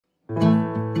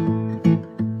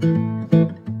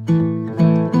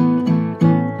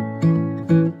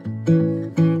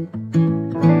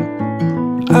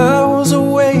I was a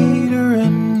waiter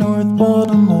in North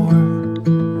Baltimore,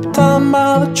 down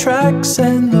by the tracks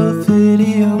and the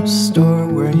video store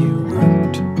where you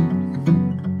worked.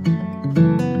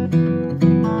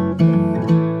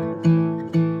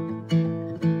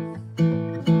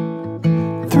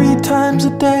 Three times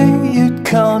a day you'd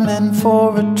come in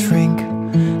for a drink.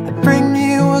 I'd bring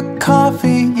you a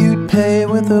coffee, you'd pay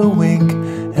with a wink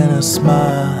and a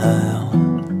smile.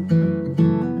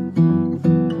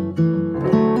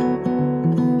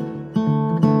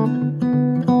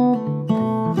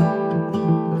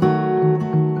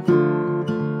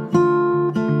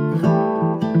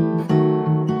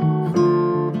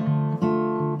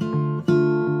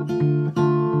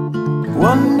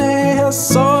 One day I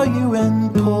saw you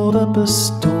and pulled up a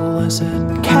stool. I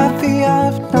said, Kathy,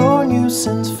 I've known you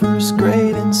since first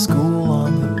grade in school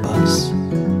on the bus.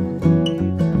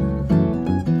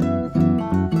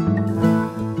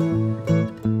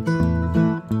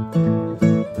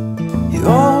 You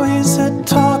always had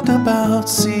talked about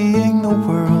seeing the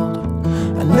world.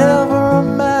 I never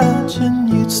imagined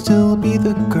you'd still be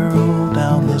the girl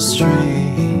down the street.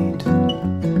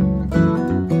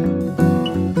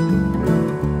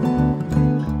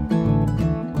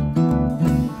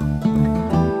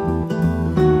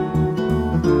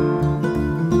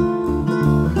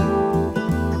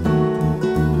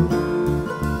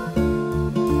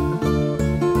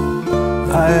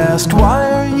 I asked, why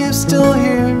are you still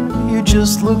here? You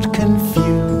just looked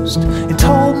confused. You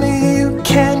told me you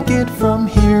can't get from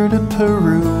here to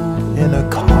Peru in a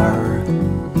car.